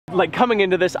Like coming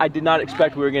into this, I did not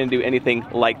expect we were gonna do anything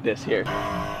like this here.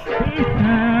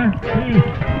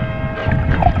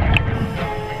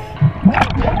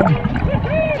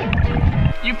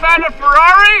 You found a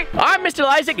Ferrari? I'm Mr.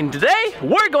 Isaac, and today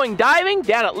we're going diving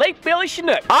down at Lake Billy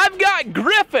Chinook. I've got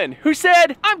Griffin, who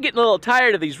said, I'm getting a little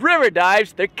tired of these river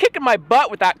dives. They're kicking my butt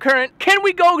with that current. Can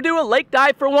we go do a lake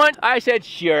dive for once? I said,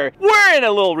 sure. We're in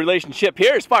a little relationship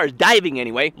here, as far as diving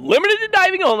anyway. Limited to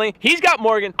diving only. He's got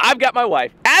Morgan, I've got my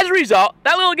wife. As a result,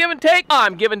 that little give and take,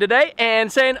 I'm giving today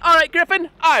and saying, all right, Griffin,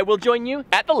 I will join you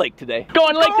at the lake today.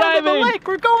 Going lake diving. To the lake.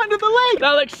 We're going to the lake.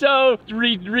 That looks so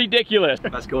ridiculous.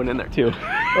 That's going in there too.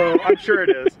 Oh, I'm sure it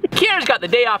is. Kira's got the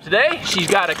day off today. She's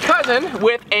got a cousin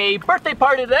with a birthday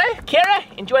party today. Kira,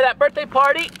 enjoy that birthday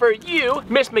party. For you,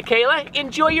 Miss Michaela,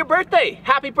 enjoy your birthday.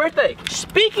 Happy birthday.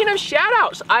 Speaking of shout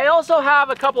outs, I also have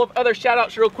a couple of other shout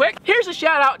outs real quick. Here's a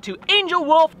shout out to Angel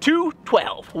Wolf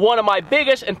 212. One of my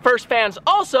biggest and first fans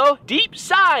also, Deep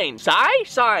Sign.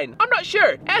 Sign? I'm not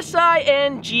sure.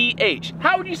 S-I-N-G-H.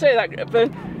 How would you say that,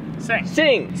 Griffin?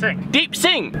 Sing. Deep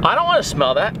sing. I don't want to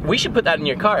smell that. We should put that in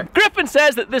your car. Griffin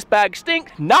says that this bag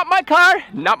stinks. Not my car,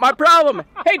 not my problem.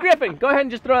 Hey Griffin, go ahead and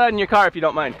just throw that in your car if you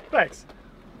don't mind. Thanks.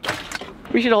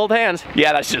 We should hold hands.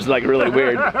 Yeah, that's just like really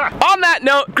weird. On that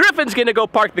note, Griffin's gonna go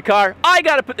park the car. I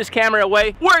gotta put this camera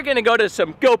away. We're gonna go to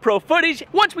some GoPro footage.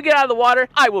 Once we get out of the water,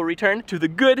 I will return to the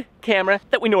good camera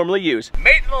that we normally use.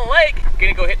 Made it to the lake.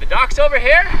 Gonna go hit the docks over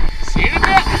here. See you in a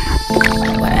bit.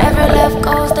 Wherever love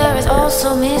goes, there is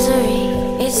also misery.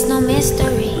 It's no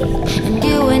mystery. And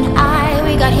you and I,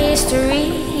 we got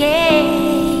history. Yeah.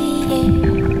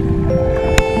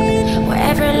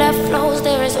 Wherever love flows,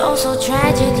 there is also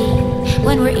tragedy.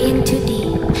 When we're in too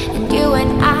deep, and you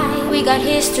and I, we got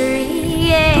history,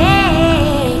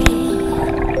 yeah.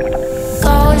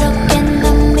 Go look in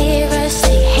the mirror,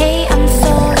 say, hey, I'm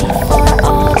sorry for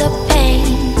all the pain.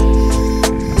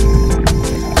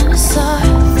 I'm sorry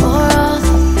for all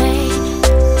the pain.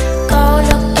 Go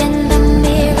look in the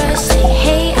mirror, say,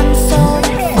 hey, I'm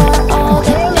sorry for all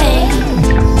the pain.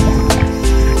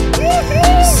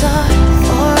 I'm sorry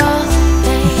for all the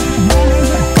pain.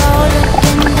 Go look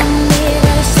in the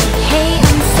mirror, say, hey,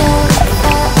 I'm sorry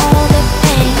for all the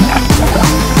pain.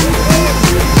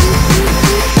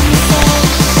 I'm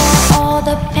sorry for all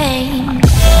the pain.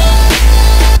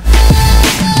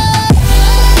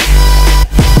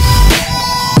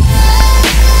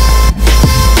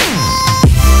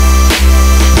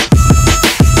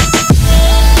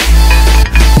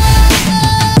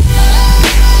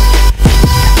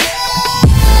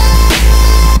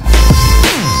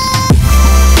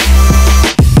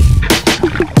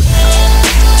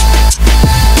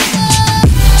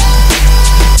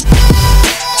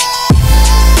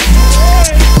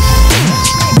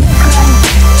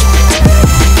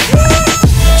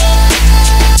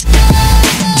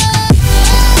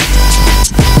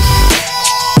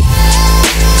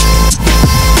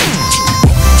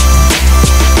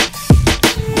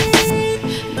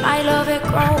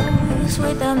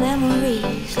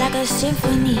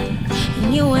 Symphony,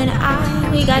 and you and I,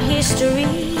 we got history,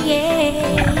 yeah.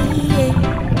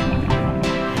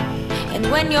 And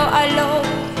when you're alone,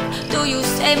 do you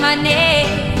say my name,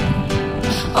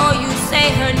 or you say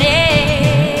her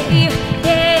name,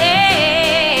 yeah.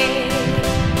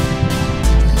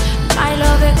 My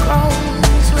love, it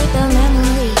grows with the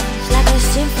memories, like a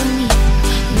symphony,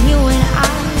 and you and I,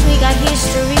 we got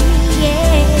history,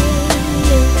 yeah.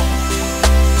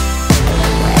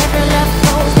 Wherever love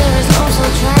goes, there is also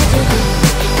tragedy.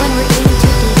 When we're in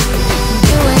too deep,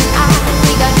 you and I,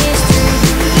 we got history,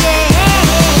 yeah.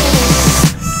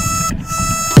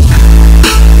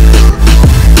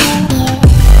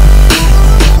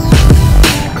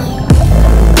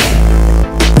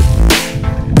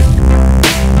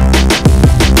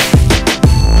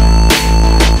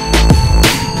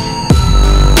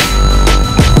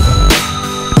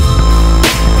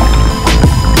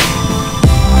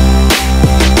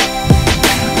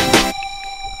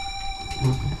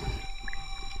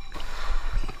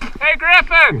 Hey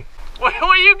Griffin, what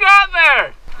you got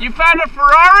there? You found a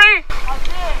Ferrari? I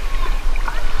did.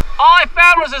 All I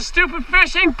found was a stupid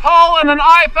fishing pole and an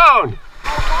iPhone.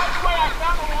 Oh, by the way, I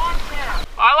found a lawn chair.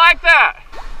 I like that.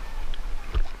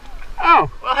 Oh,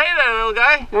 well hey there little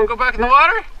guy. You wanna go back in the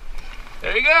water?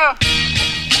 There you go.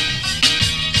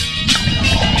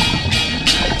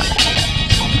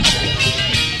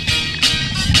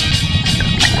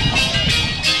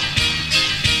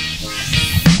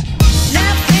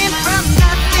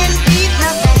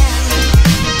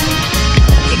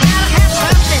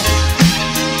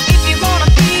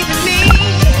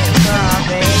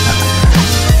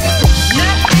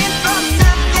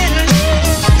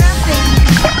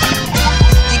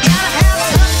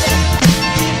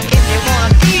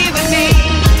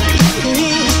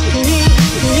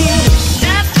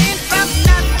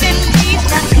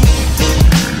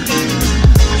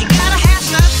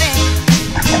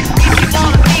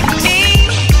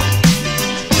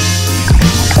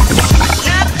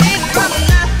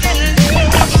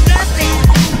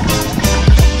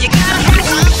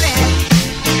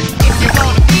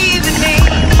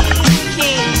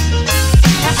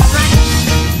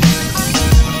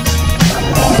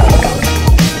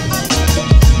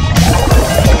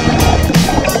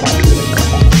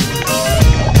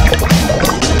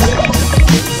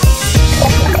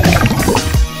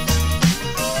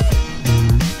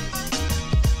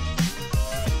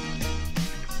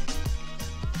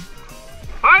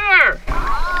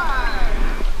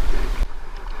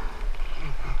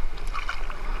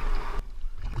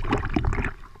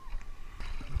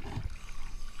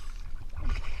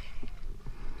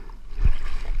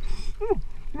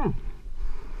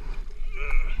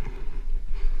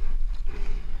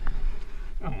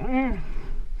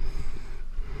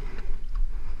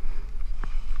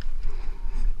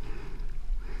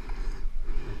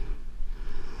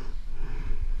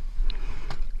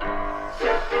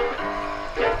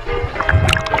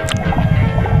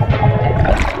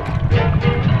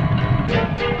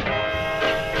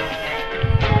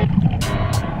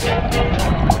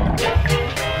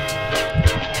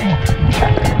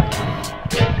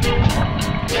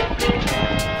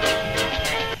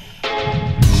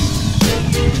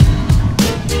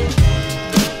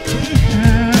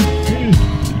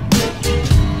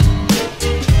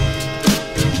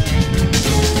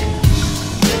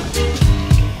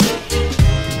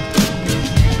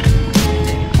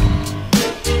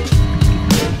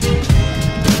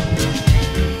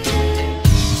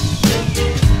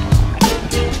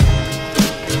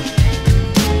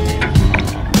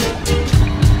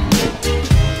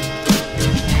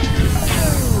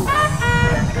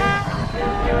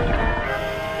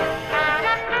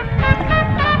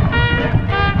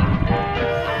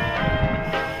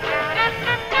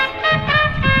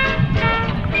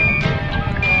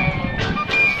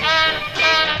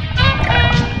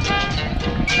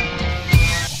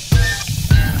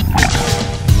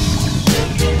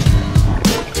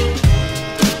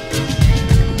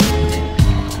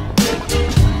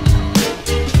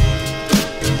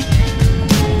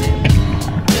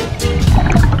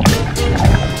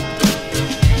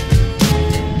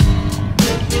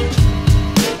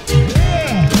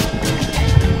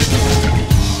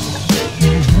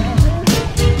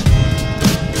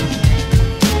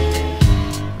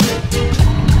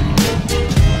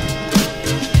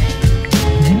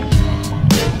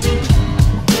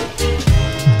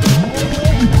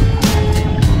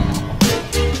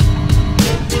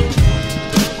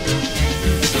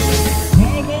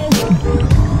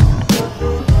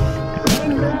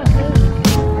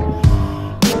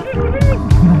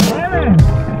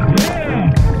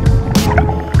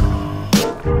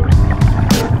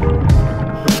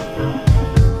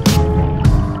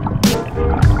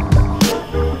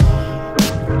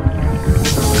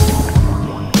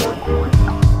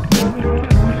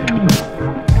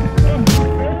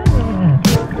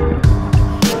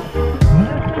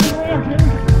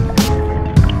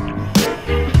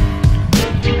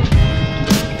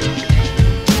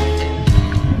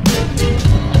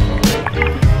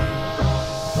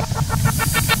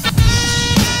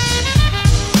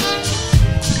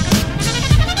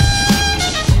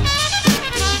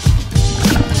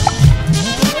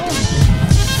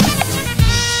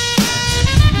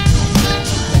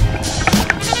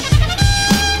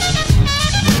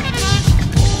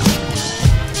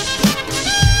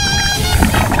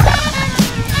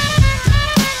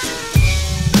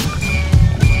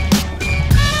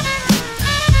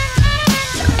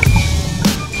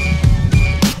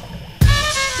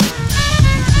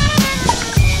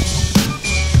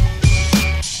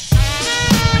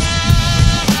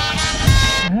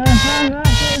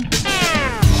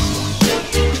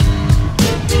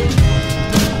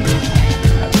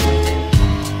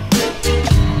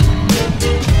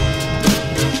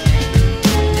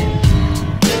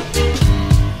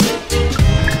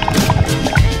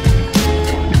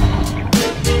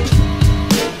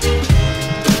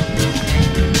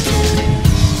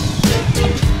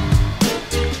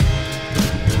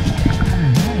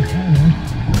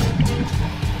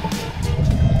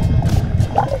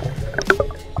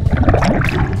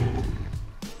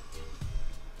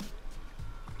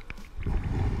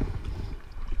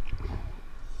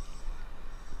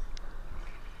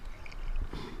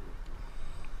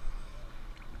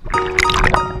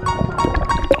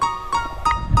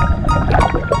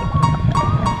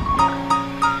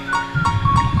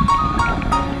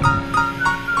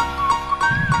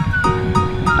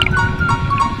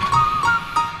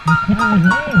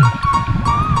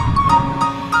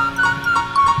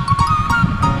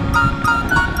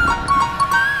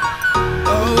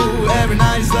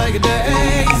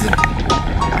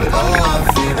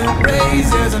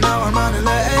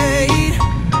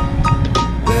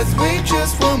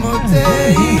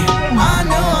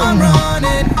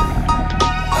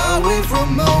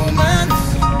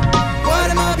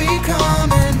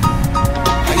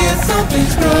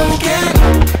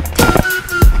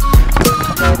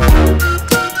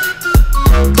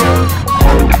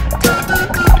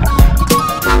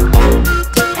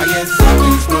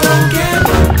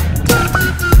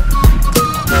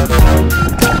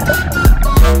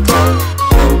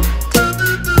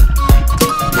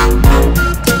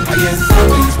 I guess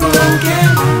something's broken.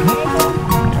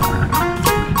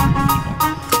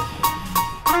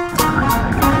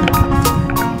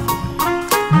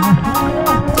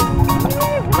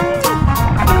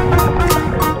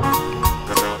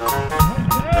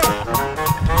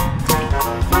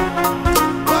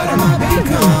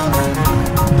 coming. I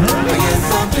guess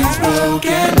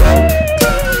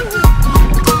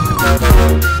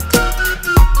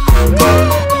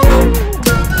something's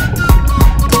broken.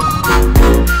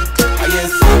 I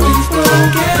guess something's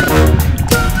broken.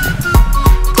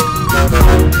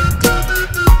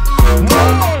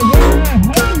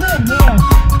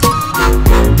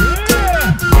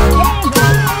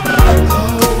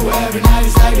 Oh, every night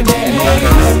is like a day.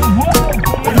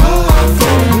 But all I'm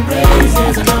feeling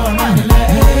praises, I know I'm running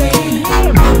late.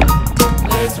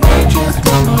 Let's wait just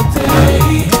one more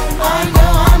day. I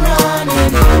know I'm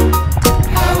running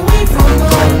away from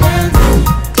moments.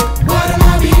 What am I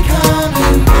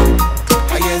becoming?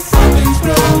 I guess something's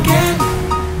broken.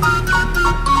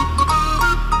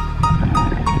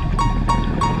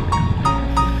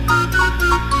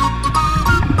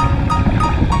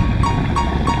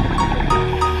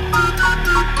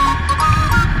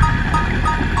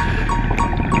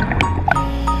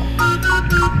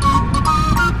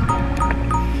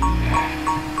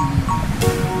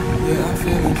 Yeah, I'm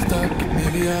feeling stuck,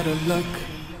 maybe out of luck.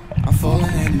 I'm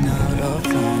falling in and out of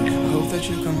line. I hope that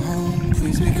you come home,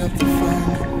 please pick up the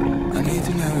phone. I need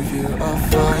to know if you are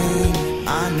fine.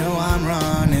 I know I'm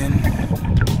running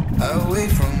away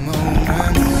from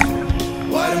moments.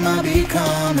 What am I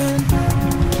becoming?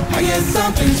 I guess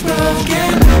something's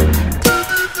broken.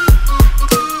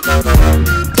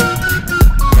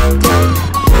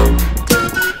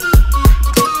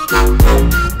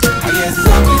 I guess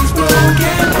something's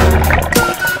broken.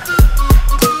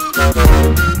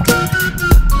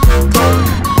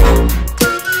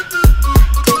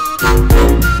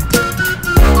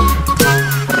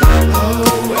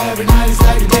 Oh, every night is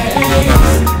like a day.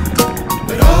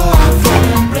 But all I'm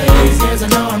feeling praises, I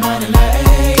know I'm running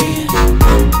late.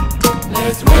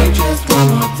 Let's wait just one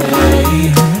more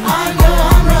day. I know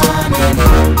I'm running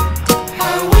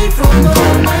away from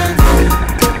moments.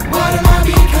 What am I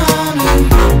becoming?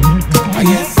 I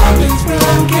guess something's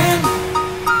broken.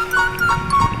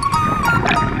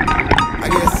 I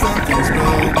guess something's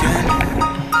broken.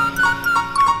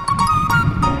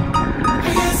 I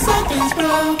guess something's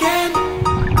broken.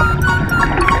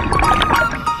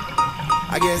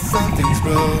 I guess something's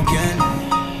broken.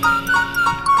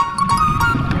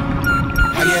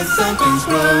 I guess something's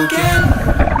broken.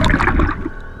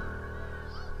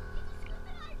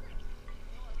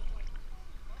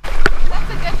 That's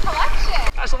a good collection.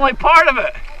 That's only part of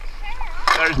it.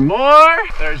 There's more.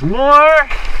 There's more.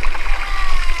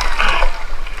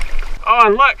 Oh,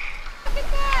 and look. Look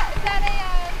at that. Is that a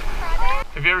crawdad?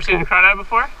 Have you ever seen a crawdad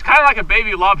before? It's kind of like a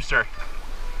baby lobster.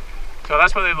 So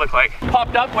that's what they look like.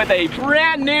 Popped up with a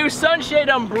brand new sunshade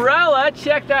umbrella.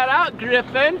 Check that out,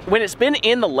 Griffin. When it's been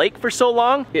in the lake for so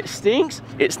long, it stinks.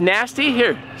 It's nasty.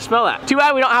 Here, smell that. Too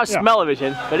bad we don't have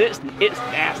smell-o-vision, but it's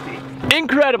nasty.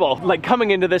 Incredible. Like,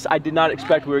 coming into this, I did not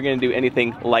expect we were gonna do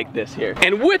anything like this here.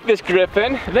 And with this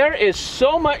Griffin, there is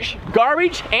so much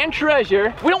garbage and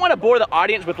treasure. We don't wanna bore the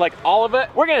audience with like all of it.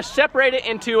 We're gonna separate it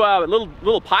into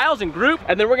little piles and group,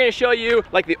 and then we're gonna show you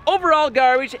like the overall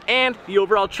garbage and the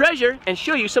overall treasure, and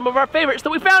show you some of our favorites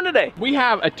that we found today. We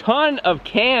have a ton of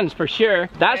cans for sure.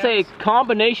 That's a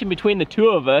combination between the two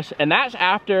of us, and that's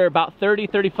after about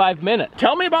 30-35 minutes.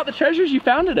 Tell me about the treasures you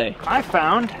found today. I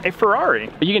found a Ferrari.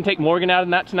 You can take Morgan out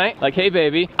in that tonight? Like, hey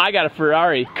baby, I got a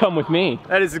Ferrari, come with me.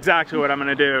 That is exactly what I'm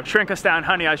gonna do. Shrink us down,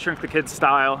 honey, I shrunk the kids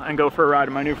style, and go for a ride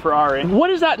in my new Ferrari.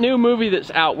 What is that new movie that's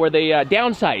out where they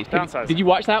downsize? Downsize. Did you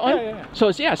watch that one? Yeah. So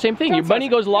it's, same thing. Your money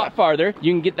goes a lot farther.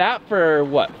 You can get that for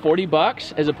what, 40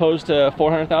 bucks as opposed to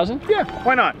 400,000? Yeah,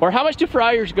 why not? Or how much do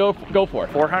Ferraris go for?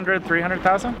 400,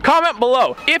 300,000? Comment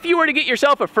below. If you were to get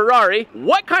yourself a Ferrari,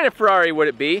 what kind of Ferrari would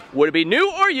it be? Would it be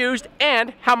new or used?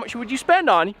 And how much would you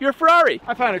spend on your Ferrari?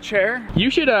 I found a chair. You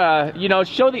should, you know,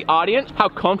 show the audience how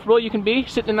comfortable you can be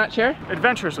sitting in that chair.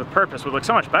 Adventures with Purpose would look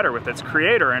so much better with its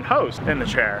creator and host in the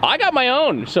chair. I got my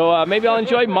own, so maybe I'll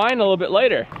enjoy mine a little bit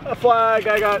later. A flag,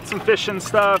 I got some fishing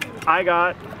stuff. I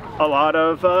got a lot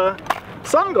of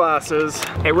sunglasses,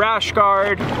 a rash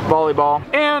guard, volleyball,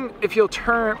 and if you'll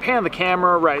pan the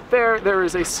camera right there, there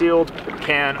is a sealed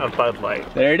can of Bud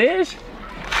Light. There it is.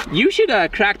 You should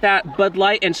crack that Bud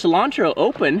Light and cilantro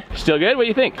open. Still good? What do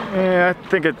you think? Yeah, I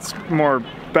think it's more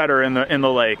better in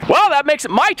the lake. Well, that makes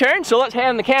it my turn, so let's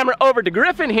hand the camera over to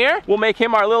Griffin here. We'll make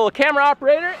him our little camera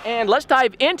operator, and let's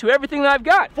dive into everything that I've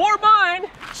got. For mine,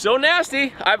 so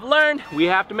nasty, I've learned we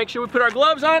have to make sure we put our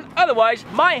gloves on, otherwise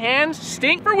my hands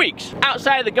stink for weeks.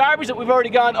 Outside of the garbage that we've already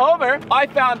gone over, I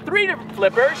found 3 different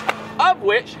flippers, of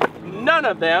which none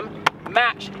of them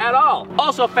match at all.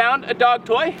 Also found a dog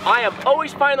toy. I am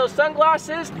always finding those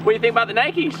sunglasses. What do you think about the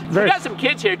Nikes? We got some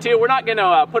kids here too. We're not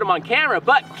gonna put them on camera,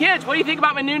 but kids, what do you think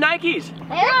about my new Nikes?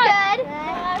 They're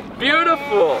good.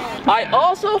 Beautiful. I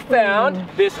also found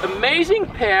this amazing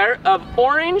pair of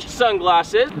orange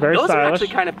sunglasses. Very Those stylish. actually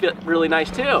kind of fit really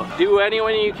nice too. Do any of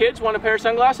you kids want a pair of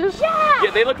sunglasses? Yeah,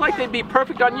 they look like they'd be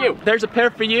perfect on you. There's a pair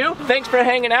for you. Thanks for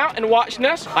hanging out and watching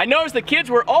us. I noticed the kids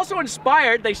were also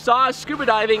inspired. They saw us scuba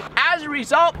diving. As a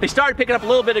result, they started picking up a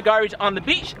little bit of garbage on the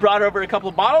beach, brought over a couple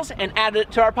of bottles, and added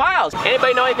it to our piles.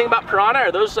 Anybody know anything about Piranha?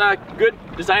 Are those good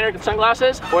designer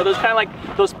sunglasses? Or are those kind of like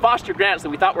those Foster Grants that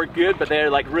we thought were good, but they're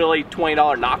like really $20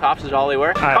 knockoffs is all they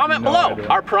were? Comment below. Idea.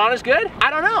 Are Piranhas good? I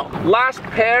don't know. Last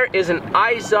pair is an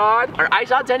Izod. Are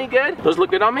Izods any good? Those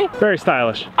look good on me? Very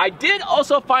stylish. I did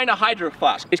also find a hydro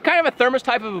flask. It's kind of a thermos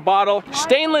type of a bottle,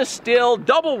 stainless steel,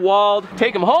 double walled.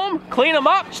 Take them home, clean them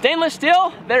up, stainless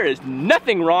steel. There is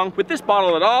nothing wrong with this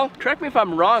bottle at all. Correct me if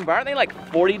I'm wrong, but aren't they like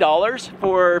 $40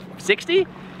 for 60?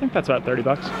 I think that's about 30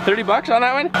 bucks. 30 bucks on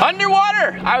that one?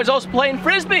 Underwater, I was also playing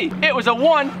Frisbee. It was a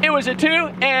 1, it was a 2,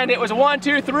 and it was a 1,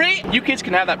 2, 3. You kids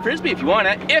can have that Frisbee if you want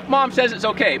it, if mom says it's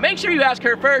okay. Make sure you ask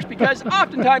her first, because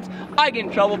oftentimes I get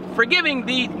in trouble for giving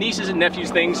the nieces and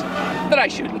nephews things that I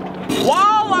shouldn't.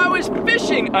 While I was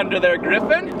fishing under there,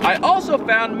 Griffin, I also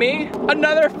found me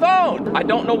another phone. I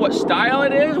don't know what style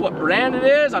it is, what brand it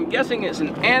is. I'm guessing it's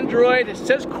an Android. It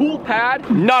says Cool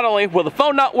Pad. Not only will the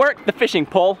phone not work, the fishing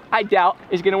pole, I doubt,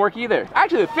 is gonna work either.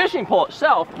 Actually, the fishing pole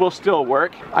itself will still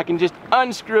work. I can just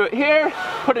unscrew it here,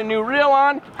 put a new reel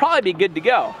on, probably be good to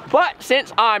go. But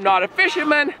since I'm not a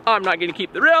fisherman, I'm not gonna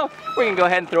keep the reel. We're gonna go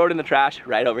ahead and throw it in the trash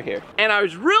right over here. And I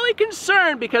was really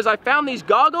concerned because I found these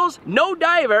goggles, no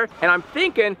diver, and I'm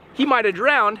thinking he might have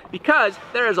drowned because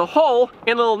there is a hole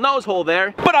in the little nose hole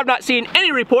there. But I've not seen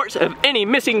any reports of any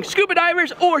missing scuba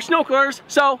divers or snorkelers,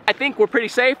 so I think we're pretty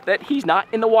safe that he's not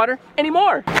in the water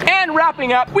anymore. And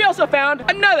wrapping up, we also found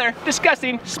another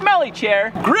disgusting, smelly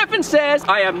chair. Griffin says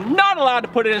I am not allowed to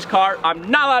put it in his car. I'm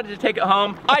not allowed to take it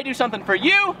home. I do something for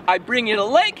you. I bring you to the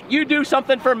lake. You do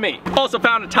something for me. Also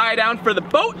found a tie down for the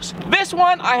boats. This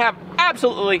one, I have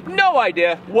absolutely no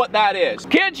idea what that is.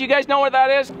 Kids, you guys know what that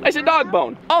is? It's a dog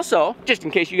bone. Also, just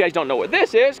in case you guys don't know what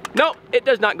this is, no, it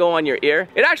does not go on your ear.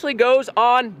 It actually goes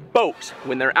on boats.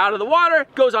 When they're out of the water,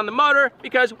 it goes on the motor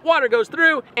because water goes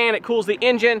through and it cools the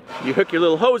engine. You hook your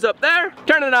little hose up there,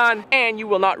 turn it on, and you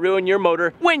will not ruin your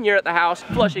motor when you're at the house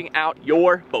flushing out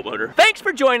your boat motor. Thanks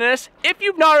for joining us. If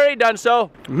you've not already done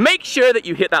so, make sure that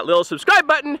you hit that little subscribe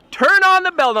button, turn on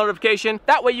the bell notification.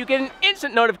 That way you get an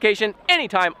instant notification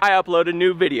anytime I upload a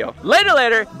new video.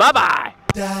 Later, bye-bye.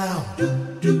 Down.